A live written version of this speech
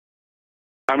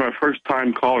I'm a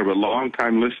first-time caller, but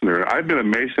long-time listener. I've been a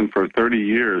Mason for 30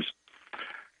 years,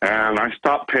 and I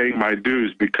stopped paying my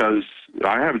dues because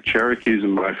I have Cherokees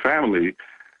in my family,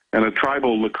 and a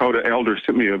tribal Lakota elder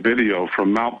sent me a video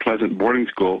from Mount Pleasant boarding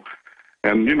school,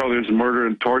 and, you know, there's murder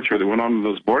and torture that went on in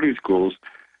those boarding schools,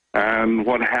 and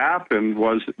what happened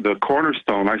was the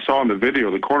cornerstone, I saw in the video,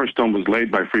 the cornerstone was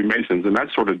laid by Freemasons, and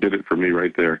that sort of did it for me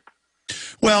right there.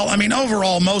 Well, I mean,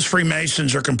 overall, most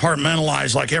Freemasons are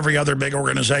compartmentalized like every other big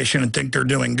organization and think they're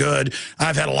doing good.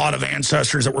 I've had a lot of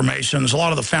ancestors that were Masons. A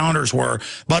lot of the founders were.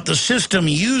 But the system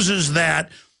uses that.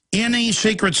 Any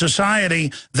secret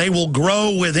society, they will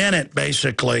grow within it,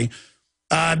 basically.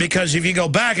 Because if you go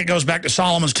back, it goes back to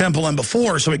Solomon's Temple and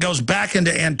before. So it goes back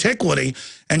into antiquity.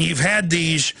 And you've had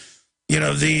these, you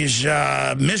know, these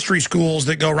mystery schools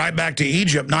that go right back to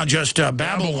Egypt, not just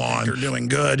Babylon. They're doing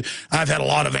good. I've had a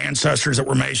lot of ancestors that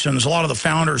were Masons. A lot of the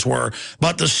founders were.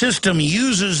 But the system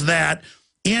uses that.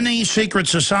 Any secret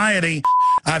society,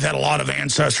 I've had a lot of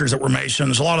ancestors that were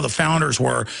Masons. A lot of the founders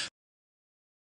were.